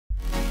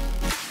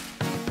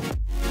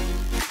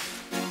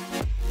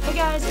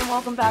guys, and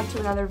welcome back to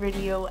another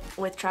video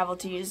with Travel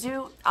to Your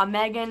Zoo. I'm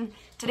Megan.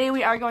 Today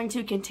we are going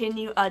to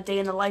continue a day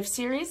in the life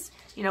series.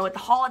 You know, with the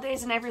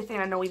holidays and everything,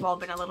 I know we've all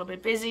been a little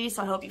bit busy,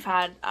 so I hope you've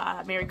had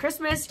a Merry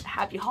Christmas,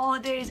 Happy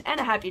Holidays, and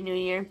a Happy New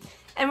Year.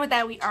 And with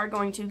that, we are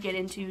going to get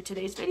into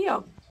today's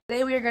video.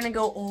 Today we are going to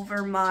go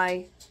over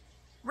my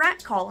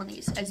rat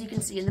colonies, as you can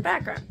see in the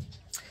background.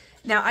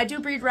 Now, I do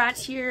breed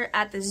rats here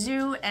at the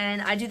zoo,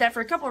 and I do that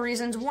for a couple of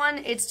reasons. One,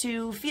 it's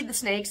to feed the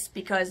snakes,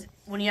 because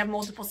when you have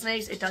multiple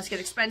snakes, it does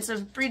get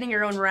expensive. Breeding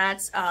your own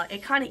rats,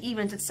 it kind of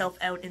evens itself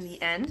out in the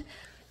end.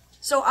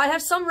 So I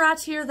have some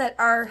rats here that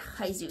are...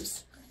 Hi,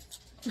 Zeus.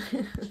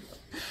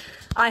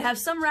 I have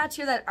some rats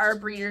here that are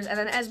breeders, and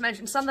then, as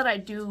mentioned, some that I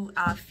do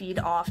feed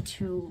off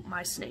to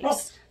my snakes.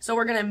 Oh. So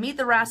we're going to meet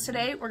the rats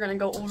today. We're going to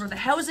go over the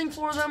housing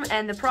for them,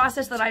 and the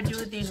process that I do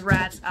with these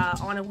rats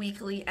on a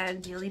weekly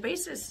and daily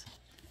basis.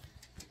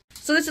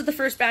 So this is the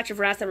first batch of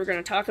rats that we're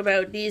going to talk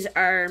about. These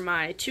are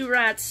my two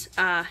rats.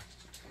 Trying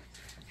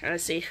to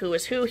see who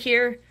is who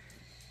here.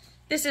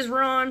 This is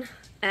Ron,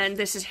 and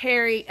this is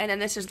Harry, and then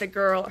this is the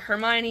girl,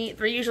 Hermione.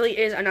 There usually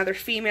is another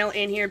female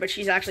in here, but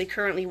she's actually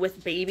currently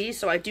with babies,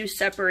 so I do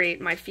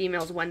separate my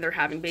females when they're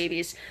having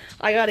babies.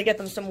 I got to get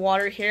them some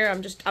water here.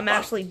 I'm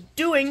actually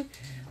doing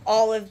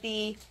all of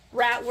the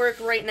rat work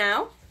right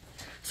now.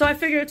 So I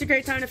figured it's a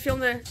great time to film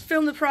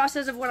the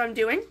process of what I'm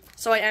doing.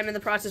 So I am in the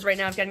process right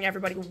now of getting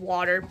everybody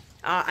water.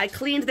 I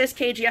cleaned this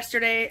cage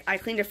yesterday. I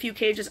cleaned a few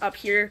cages up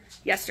here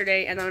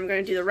yesterday, and then I'm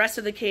going to do the rest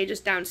of the cages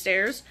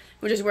downstairs,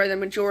 which is where the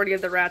majority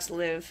of the rats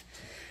live.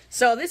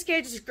 So this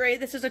cage is great.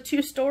 This is a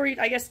two-storied,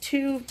 I guess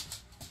two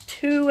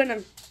and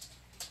a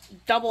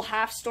double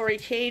half-story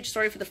cage.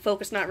 Sorry for the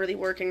focus not really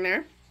working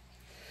there.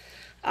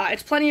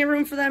 It's plenty of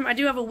room for them. I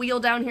do have a wheel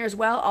down here as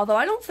well, although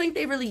I don't think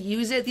they really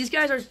use it. These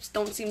guys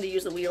don't seem to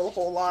use the wheel a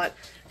whole lot.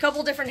 A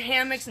couple different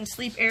hammocks and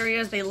sleep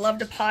areas. They love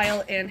to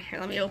pile in. Here,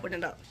 let me open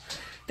it up.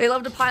 They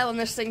love to pile in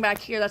this thing back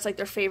here. That's like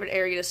their favorite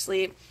area to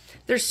sleep.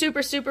 They're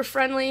super, super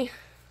friendly.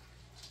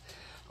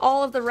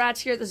 All of the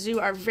rats here at the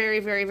zoo are very,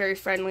 very, very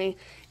friendly.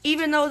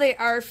 Even though they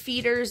are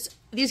feeders,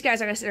 these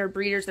guys, like I said, are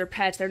breeders. They're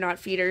pets. They're not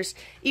feeders.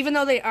 Even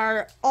though they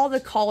are, all the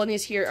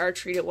colonies here are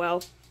treated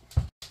well.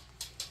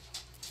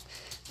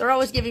 They're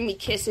always giving me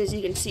kisses.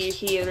 You can see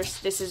here,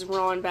 this is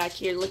Ron back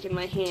here licking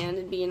my hand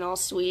and being all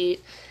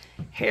sweet.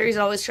 Harry's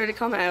always trying to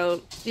come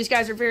out. These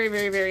guys are very,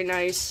 very, very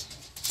nice.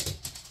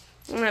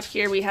 And up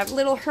here we have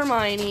little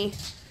Hermione.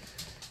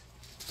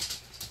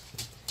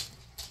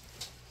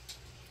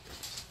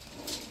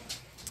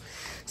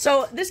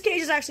 So this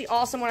cage is actually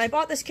awesome. When I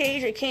bought this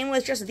cage, it came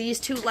with just these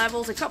two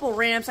levels, a couple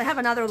ramps. I have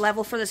another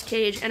level for this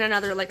cage and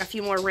another, like a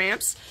few more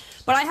ramps.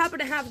 But I happen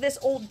to have this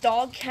old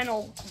dog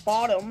kennel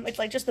bottom. It's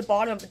like just the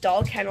bottom of the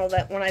dog kennel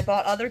that when I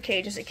bought other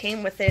cages, it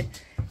came with it.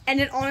 And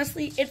it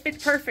honestly, it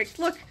fit perfect.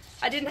 Look,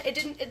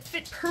 it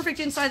fit perfect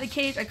inside the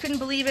cage. I couldn't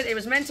believe it. It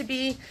was meant to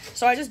be.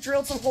 So I just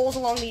drilled some holes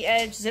along the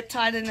edge, zip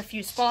tied it in a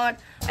few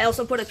spots. I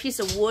also put a piece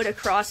of wood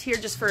across here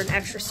just for an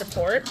extra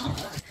support.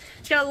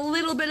 It's got a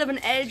little bit of an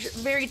edge,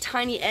 very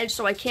tiny edge,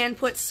 so I can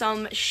put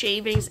some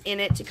shavings in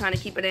it to kind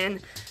of keep it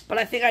in. But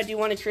I think I do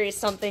want to create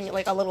something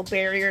like a little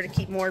barrier to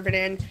keep more of it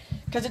in,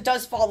 because it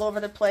does fall over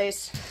the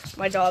place.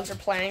 My dogs are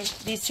playing.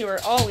 These two are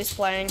always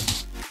playing.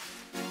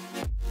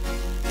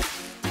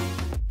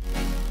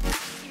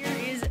 Here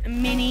is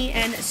Minnie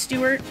and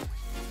Stuart.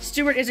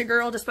 Stuart is a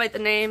girl, despite the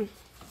name.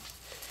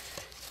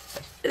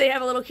 They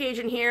have a little cage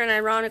in here, and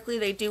ironically,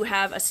 they do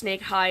have a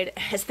snake hide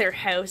as their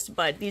house,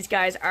 but these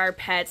guys are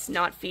pets,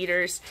 not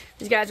feeders.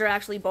 These guys are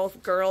actually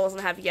both girls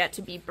and have yet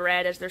to be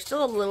bred, as they're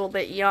still a little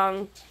bit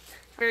young.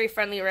 Very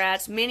friendly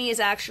rats. Minnie is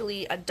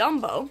actually a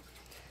Dumbo.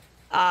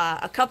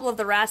 A couple of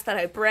the rats that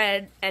I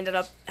bred ended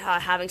up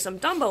having some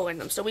Dumbo in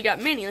them. So we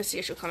got Minnie. Let's see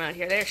if she'll come out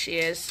here. There she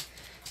is.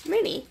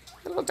 Minnie,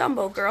 little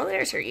Dumbo girl.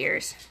 There's her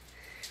ears.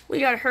 We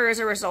got her as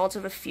a result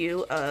of a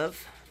few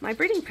of my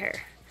breeding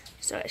pair.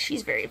 So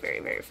she's very, very,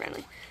 very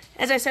friendly.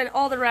 As I said,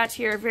 all the rats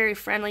here are very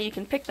friendly. You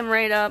can pick them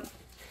right up.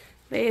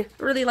 They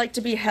really like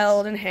to be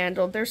held and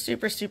handled. They're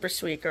super, super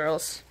sweet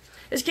girls.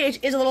 This cage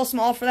is a little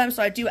small for them,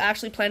 so I do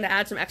actually plan to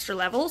add some extra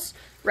levels.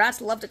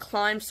 Rats love to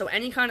climb, so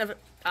any kind of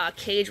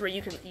cage where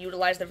you can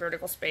utilize the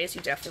vertical space,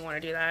 you definitely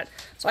want to do that.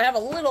 So I have a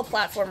little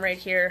platform right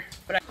here.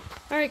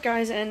 Alright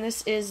guys, and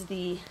this is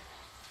the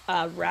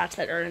rats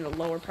that are in the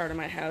lower part of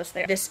my house.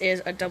 This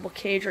is a double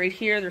cage right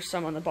here. There's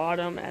some on the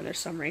bottom, and there's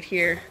some right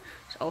here.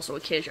 There's also a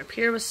cage up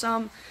here with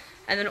some.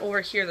 And then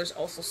over here, there's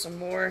also some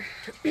more.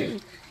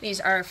 These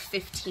are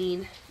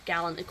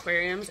 15-gallon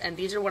aquariums, and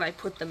these are what I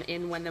put them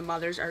in when the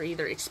mothers are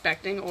either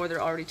expecting or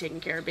they're already taking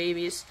care of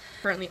babies.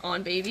 Currently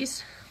on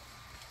babies.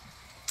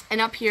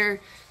 And up here,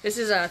 this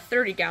is a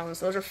 30-gallon,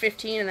 so those are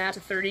 15, and that's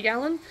a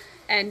 30-gallon.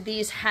 And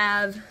these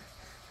have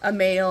a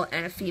male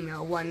and a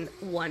female,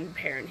 one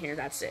pair in here,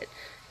 that's it.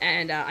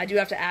 And I do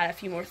have to add a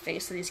few more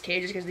things to these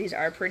cages because these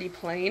are pretty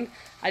plain.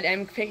 I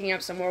am picking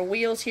up some more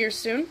wheels here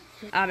soon.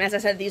 As I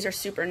said, these are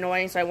super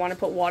annoying, so I want to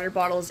put water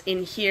bottles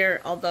in here,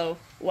 although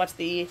what's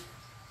the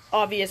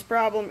obvious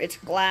problem, it's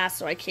glass,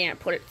 so I can't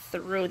put it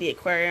through the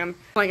aquarium.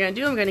 What I'm gonna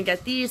do, I'm gonna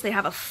get these. They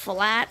have a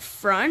flat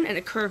front and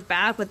a curved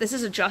back, but this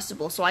is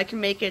adjustable, so I can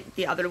make it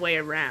the other way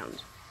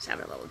around. He's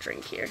having a little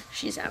drink here.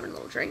 She's having a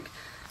little drink.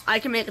 I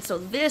can make it so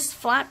this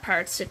flat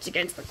part sits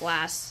against the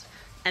glass,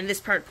 and this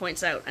part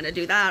points out. And to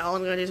do that, all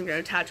I'm gonna do is I'm gonna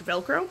attach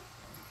Velcro.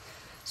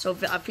 So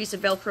a piece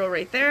of Velcro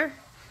right there,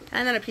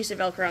 and then a piece of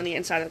Velcro on the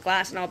inside of the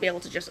glass, and I'll be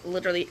able to just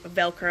literally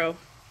Velcro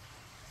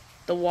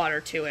the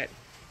water to it.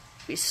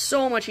 Be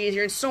so much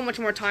easier and so much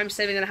more time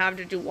saving than having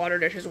to do water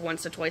dishes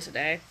once or twice a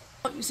day.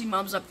 You see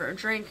Mom's up for a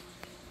drink.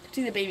 You can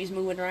see the baby's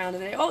moving around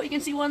in there. Oh, you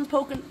can see one's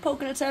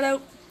poking its head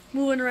out,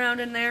 moving around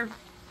in there.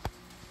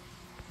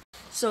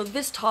 So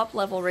this top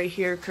level right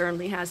here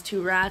currently has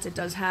 2 rats. It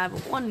does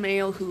have 1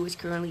 male who is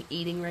currently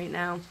eating right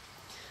now.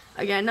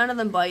 Again, none of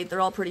them bite.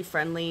 They're all pretty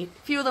friendly.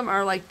 A few of them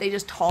are like, they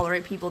just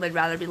tolerate people. They'd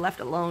rather be left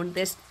alone.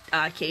 This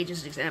cage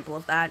is an example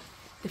of that.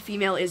 The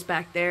female is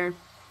back there.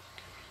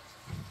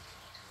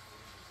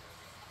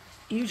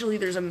 Usually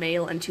there's a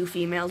male and 2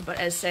 females, but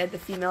as said, the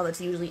female that's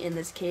usually in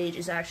this cage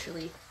is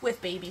actually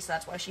with babies, so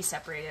that's why she's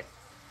separated.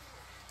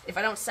 If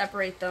I don't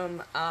separate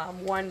them,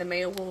 one, the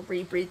male will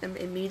rebreed them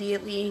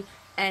immediately,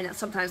 and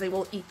sometimes they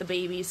will eat the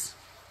babies.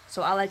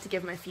 So I like to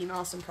give my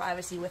females some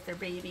privacy with their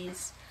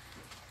babies,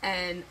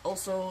 and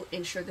also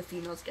ensure the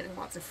female's getting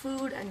lots of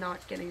food and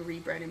not getting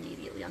rebred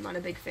immediately. I'm not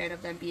a big fan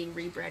of them being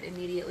rebred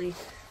immediately.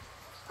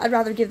 I'd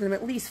rather give them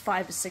at least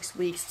 5 to 6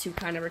 weeks to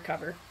kind of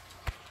recover.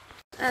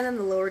 And then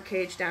the lower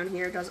cage down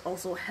here does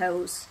also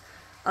house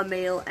a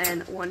male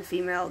and 1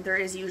 female. There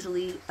is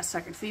usually a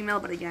second female,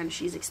 but again,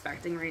 she's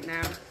expecting right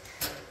now.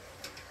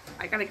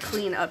 I gotta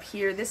clean up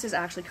here. This is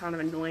actually kind of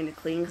annoying to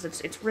clean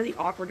because it's really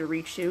awkward to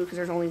reach to because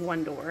there's only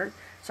 1 door.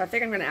 So I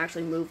think I'm gonna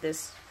actually move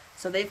this.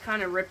 So they've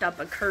kind of ripped up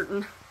a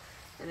curtain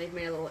and they've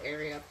made a little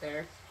area up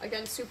there.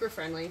 Again, super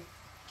friendly.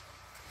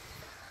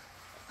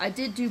 I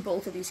did do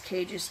both of these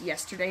cages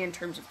yesterday in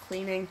terms of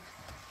cleaning.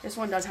 This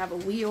one does have a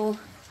wheel.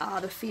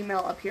 The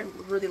female up here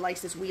really likes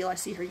this wheel. I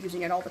see her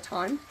using it all the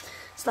time.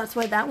 So that's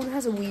why that one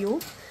has a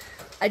wheel.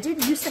 I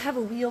did used to have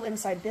a wheel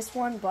inside this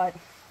one, but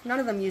none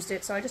of them used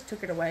it, so I just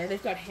took it away.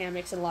 They've got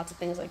hammocks and lots of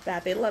things like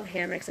that. They love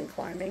hammocks and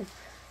climbing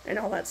and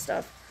all that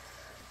stuff.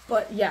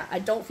 But yeah, I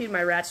don't feed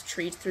my rats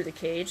treats through the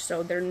cage,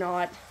 so they're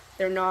not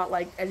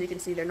like, as you can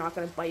see, they're not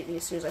going to bite me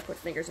as soon as I put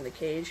fingers in the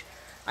cage.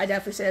 I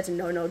definitely say that's a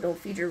no-no. Don't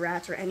feed your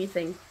rats or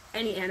anything,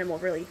 any animal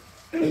really,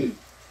 through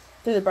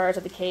the bars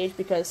of the cage,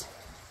 because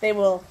they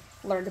will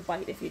learn to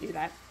bite if you do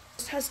that.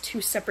 This has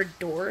 2 separate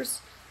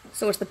doors,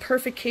 so it's the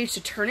perfect cage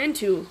to turn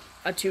into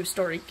a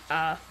 2-story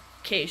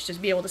cage, to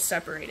be able to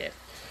separate it.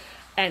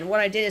 And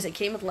what I did is it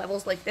came with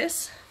levels like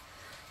this,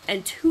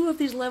 and 2 of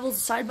these levels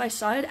side by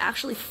side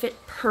actually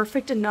fit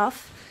perfect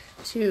enough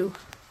to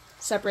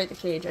separate the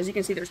cage. As you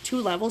can see, there's 2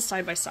 levels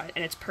side by side,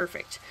 and it's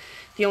perfect.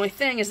 The only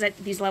thing is that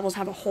these levels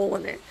have a hole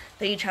in it.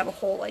 They each have a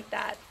hole like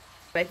that.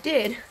 What I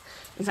did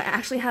is I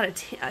actually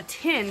had a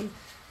tin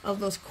of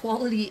those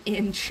quality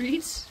inn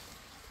treats.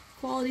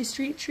 Quality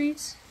street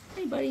treats.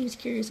 Hey buddy, he's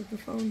curious of the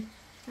phone.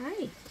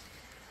 Hi.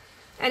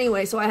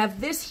 Anyway, so I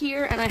have this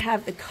here and I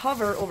have the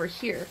cover over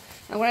here.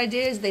 And what I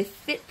did is they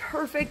fit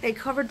perfect. They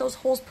covered those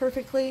holes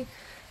perfectly.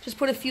 Just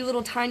put a few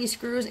little tiny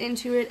screws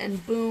into it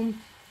and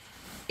boom,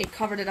 it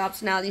covered it up.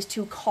 So now these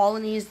 2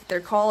 colonies,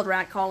 they're called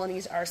rat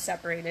colonies, are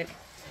separated.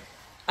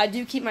 I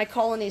do keep my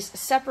colonies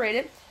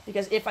separated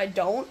because if I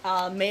don't,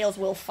 males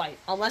will fight.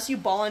 Unless you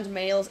bond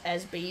males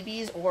as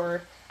babies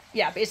or,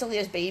 yeah, basically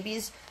as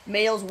babies,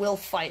 males will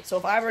fight. So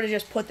if I were to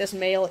just put this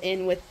male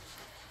in with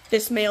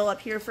this male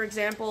up here, for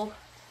example,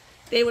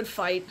 they would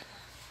fight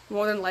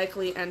more than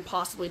likely and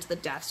possibly to the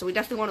death. So we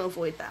definitely want to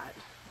avoid that.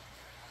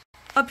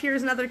 Up here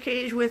is another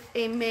cage with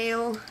a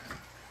male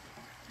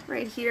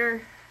right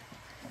here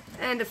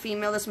and a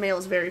female. This male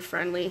is very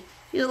friendly.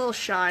 He's a little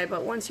shy,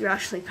 but once you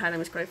actually pet him,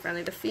 he's quite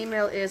friendly. The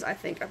female is, I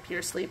think, up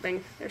here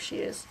sleeping. There she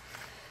is.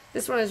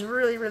 This one is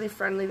really, really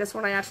friendly. This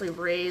one I actually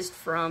raised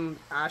from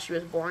she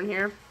was born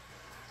here.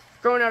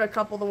 Growing out a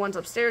couple of the ones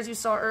upstairs you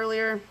saw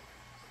earlier.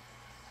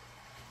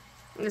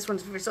 And this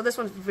one's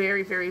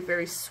very, very,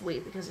 very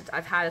sweet because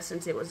I've had it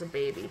since it was a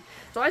baby.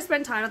 So I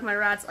spend time with my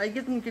rats. I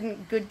give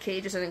them good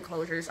cages and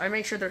enclosures. I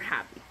make sure they're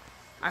happy.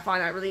 I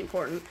find that really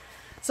important.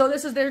 So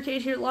this is their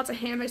cage here. Lots of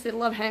hammocks. They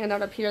love hanging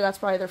out up here. That's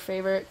probably their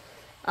favorite.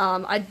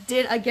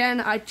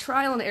 I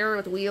trial and error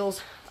with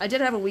wheels. I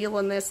did have a wheel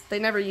in this. They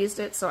never used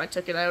it, so I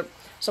took it out.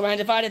 So when I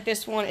divided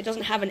this one, it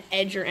doesn't have an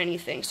edge or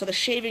anything. So the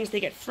shavings, they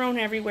get thrown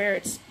everywhere.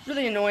 It's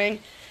really annoying.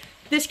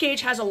 This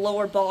cage has a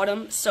lower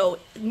bottom, so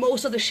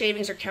most of the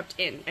shavings are kept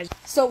in.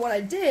 So what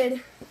I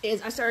did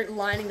is I started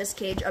lining this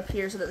cage up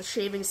here so that the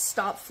shavings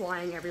stop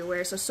flying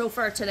everywhere. So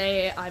far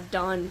today, I've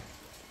done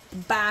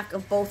back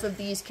of both of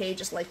these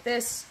cages like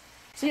this.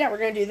 So yeah, we're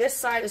going to do this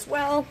side as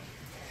well.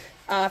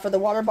 For the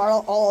water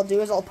bottle, all I'll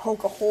do is I'll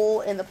poke a hole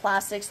in the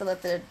plastic so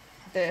that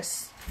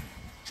this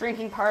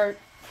drinking part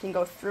can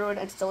go through it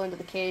and still into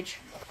the cage.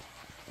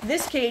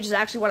 This cage is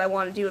actually what I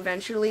want to do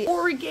eventually.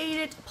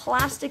 Corrugated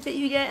plastic that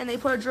you get, and they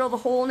drill the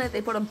hole in it,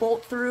 they put a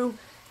bolt through,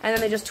 and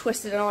then they just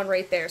twist it on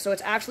right there. So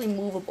it's actually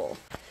movable.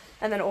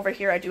 And then over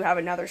here I do have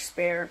another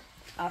spare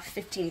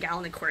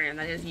 15-gallon aquarium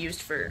that is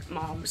used for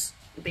moms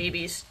and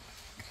babies.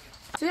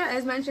 So yeah,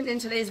 as mentioned in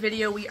today's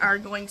video, we are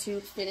going to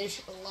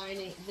finish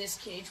lining this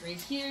cage right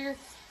here.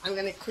 I'm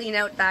going to clean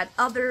out that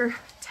other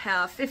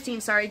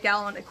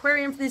 15-gallon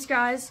aquarium for these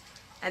guys,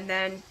 and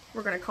then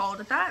we're going to call it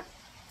at that.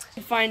 I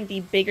find the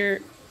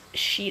bigger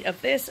sheet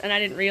of this, and I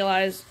didn't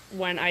realize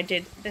when I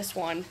did this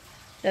one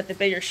that the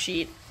bigger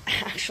sheet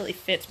actually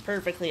fits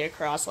perfectly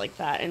across like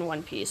that in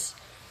one piece.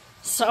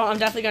 So I'm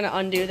definitely going to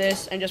undo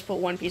this and just put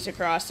one piece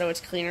across so it's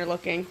cleaner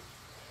looking.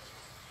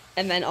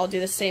 And then I'll do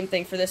the same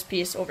thing for this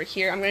piece over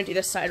here. I'm going to do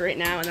this side right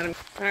now, and then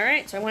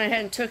alright, so I went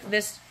ahead and took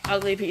this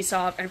ugly piece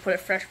off and put a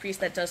fresh piece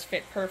that does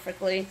fit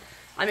perfectly.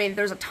 I mean,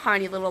 there's a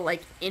tiny little,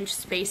 like, inch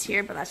space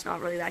here, but that's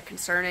not really that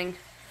concerning.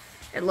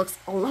 It looks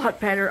a lot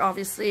better,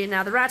 obviously.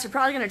 Now, the rats are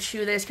probably going to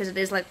chew this because it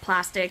is, like,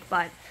 plastic,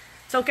 but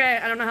it's okay.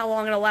 I don't know how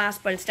long it'll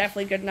last, but it's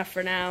definitely good enough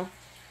for now.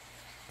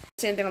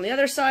 Same thing on the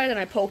other side, and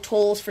I poked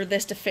holes for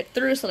this to fit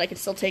through so that I can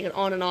still take it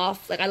on and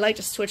off. Like, I like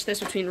to switch this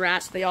between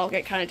rats so they all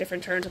get kind of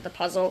different turns at the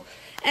puzzle.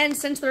 And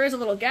since there is a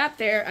little gap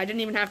there, I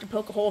didn't even have to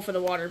poke a hole for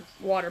the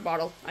water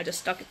bottle. I just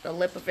stuck the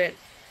lip of it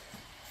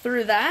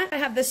through that. I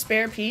have this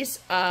spare piece.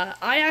 I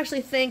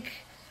actually think,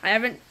 I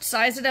haven't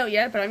sized it out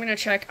yet, but I'm going to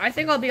check. I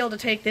think I'll be able to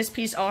take this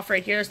piece off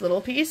right here, this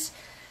little piece.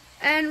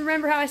 And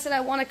remember how I said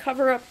I want to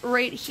cover up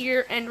right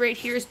here and right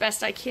here as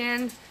best I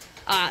can,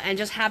 and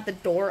just have the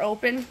door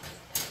open.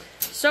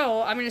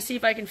 So I'm going to see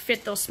if I can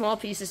fit those small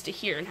pieces to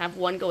here and have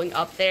one going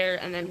up there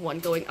and then one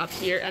going up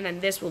here, and then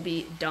this will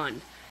be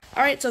done.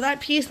 Alright, so that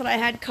piece that I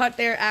had cut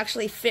there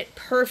actually fit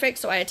perfect,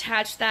 so I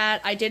attached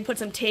that. I did put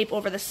some tape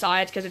over the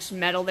sides because it's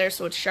metal there,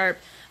 so it's sharp.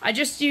 I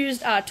just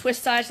used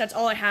twist ties, that's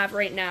all I have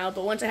right now,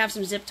 but once I have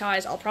some zip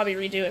ties, I'll probably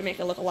redo it and make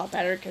it look a lot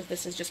better because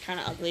this is just kind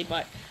of ugly,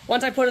 but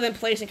once I put it in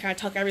place and kind of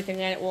tuck everything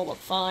in, it will look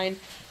fine.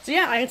 So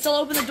yeah, I can still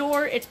open the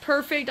door, it's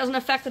perfect, doesn't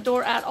affect the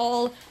door at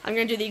all. I'm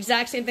going to do the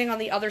exact same thing on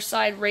the other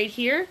side right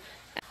here.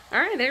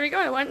 Alright, there we go,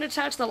 I went and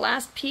attached the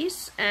last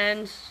piece,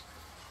 and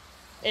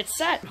it's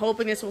set. I'm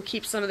hoping this will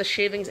keep some of the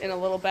shavings in a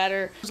little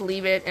better. Just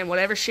leave it, and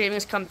whatever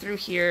shavings come through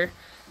here,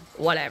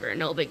 whatever,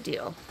 no big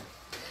deal.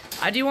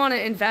 I do want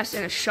to invest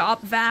in a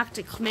shop vac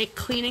to make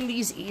cleaning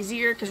these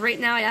easier, because right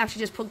now I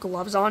actually just put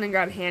gloves on and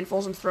grab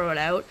handfuls and throw it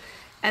out.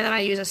 And then I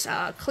use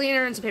a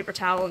cleaner and some paper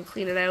towel and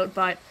clean it out,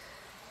 but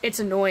it's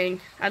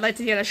annoying. I'd like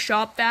to get a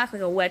shop vac,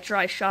 like a wet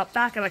dry shop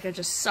vac, and I can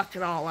just suck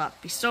it all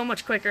up. Be so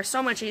much quicker,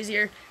 so much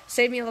easier,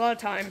 save me a lot of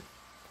time.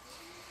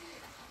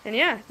 And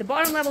yeah, the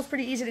bottom level is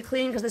pretty easy to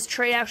clean because this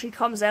tray actually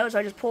comes out, so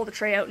I just pull the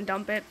tray out and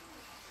dump it.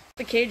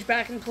 The cage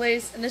back in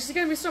place, and this is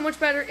going to be so much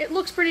better. It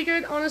looks pretty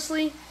good,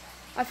 honestly.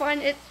 I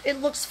find it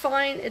looks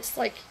fine. It's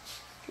like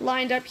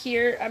lined up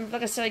here.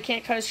 Like I said, I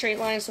can't cut a straight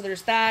line, so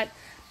there's that.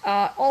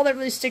 All that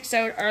really sticks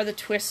out are the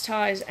twist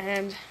ties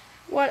and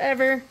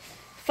whatever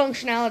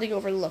functionality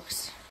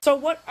overlooks. So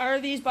what are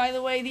these, by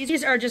the way?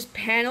 These are just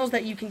panels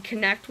that you can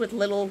connect with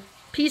little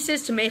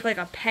pieces to make like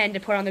a pen to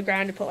put on the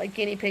ground to put like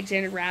guinea pigs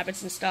in and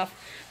rabbits and stuff.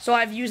 So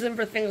I've used them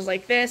for things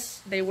like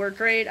this. They work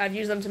great. I've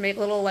used them to make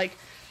little like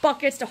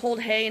buckets to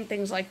hold hay and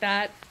things like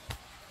that.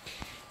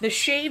 The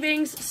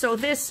shavings, so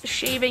this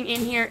shaving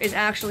in here is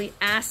actually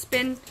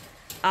aspen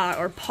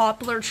or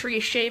poplar tree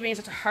shavings.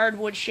 It's a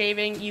hardwood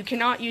shaving. You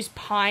cannot use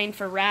pine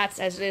for rats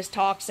as it is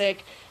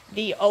toxic.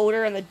 The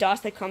odor and the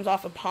dust that comes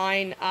off of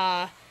pine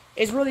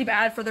is really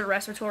bad for their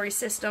respiratory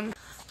system.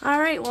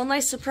 Alright, well,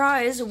 nice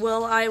surprise.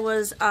 While I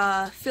was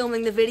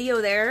filming the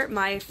video there,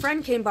 my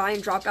friend came by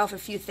and dropped off a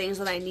few things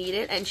that I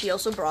needed, and she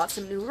also brought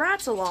some new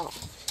rats along.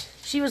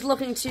 She was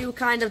looking to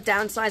kind of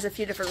downsize a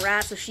few different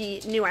rats, so she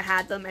knew I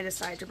had them and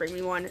decided to bring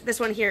me one. This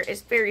one here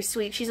is very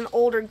sweet. She's an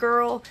older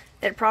girl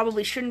that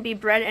probably shouldn't be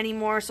bred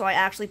anymore, so I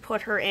actually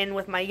put her in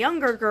with my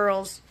younger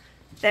girls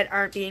that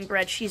aren't being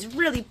bred. She's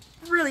really,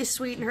 really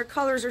sweet, and her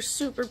colors are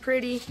super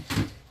pretty,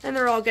 and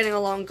they're all getting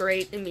along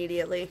great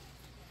immediately.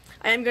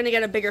 I am going to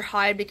get a bigger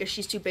hide because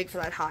she's too big for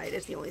that hide,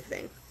 is the only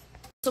thing.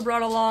 Also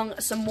brought along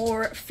some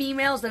more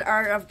females that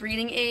are of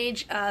breeding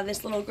age.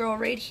 This little girl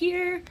right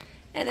here,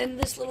 and then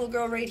this little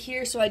girl right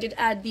here. So I did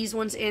add these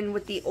ones in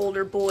with the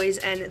older boys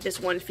and this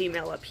one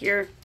female up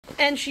here.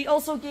 And she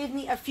also gave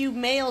me a few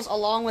males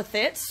along with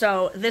it.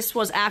 So this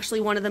was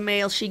actually one of the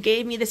males she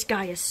gave me. This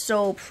guy is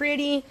so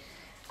pretty.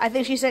 I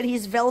think she said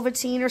he's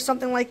Velveteen or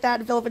something like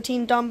that.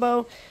 Velveteen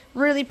Dumbo.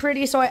 Really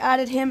pretty, so I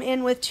added him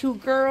in with two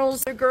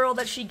girls. The girl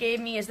that she gave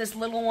me is this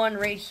little one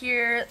right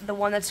here. The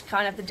one that's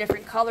kind of the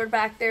different colored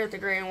back there with the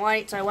gray and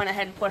white. So I went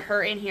ahead and put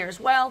her in here as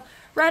well.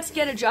 Rats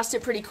get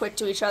adjusted pretty quick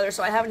to each other,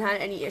 so I haven't had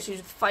any issues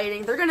with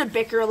fighting. They're going to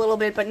bicker a little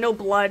bit, but no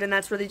blood, and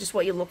that's really just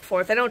what you look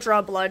for. If they don't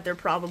draw blood, they're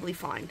probably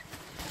fine.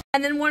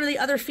 And then one of the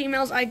other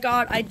females I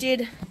got, I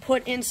did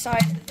put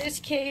inside this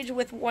cage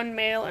with one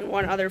male and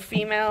one other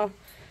female.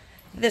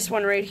 This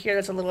one right here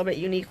that's a little bit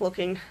unique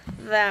looking.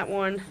 That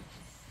one.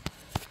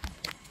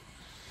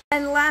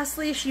 And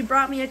lastly, she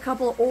brought me a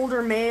couple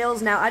older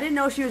males. Now, I didn't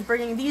know she was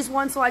bringing these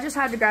ones, so I just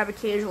had to grab a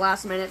cage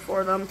last minute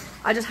for them.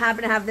 I just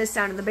happen to have this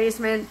down in the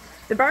basement.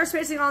 The bar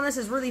spacing on this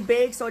is really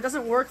big, so it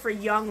doesn't work for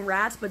young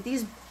rats, but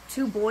these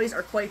two boys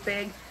are quite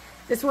big.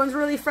 This one's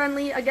really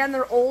friendly. Again,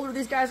 they're older.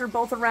 These guys are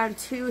both around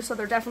 2, so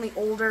they're definitely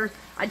older.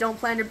 I don't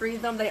plan to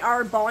breed them. They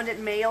are bonded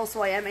males,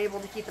 so I am able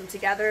to keep them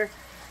together.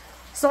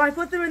 So I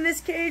put them in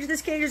this cage.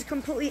 This cage is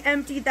completely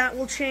empty. That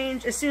will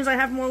change. As soon as I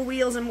have more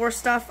wheels and more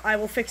stuff, I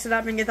will fix it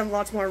up and get them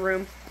lots more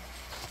room.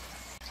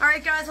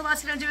 Alright guys, well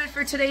that's going to do it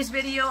for today's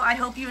video. I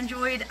hope you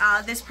enjoyed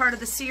this part of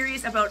the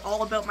series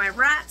all about my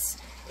rats.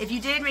 If you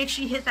did, make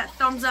sure you hit that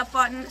thumbs up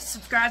button,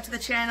 subscribe to the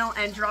channel,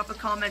 and drop a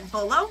comment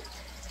below.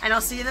 And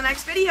I'll see you in the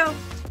next video.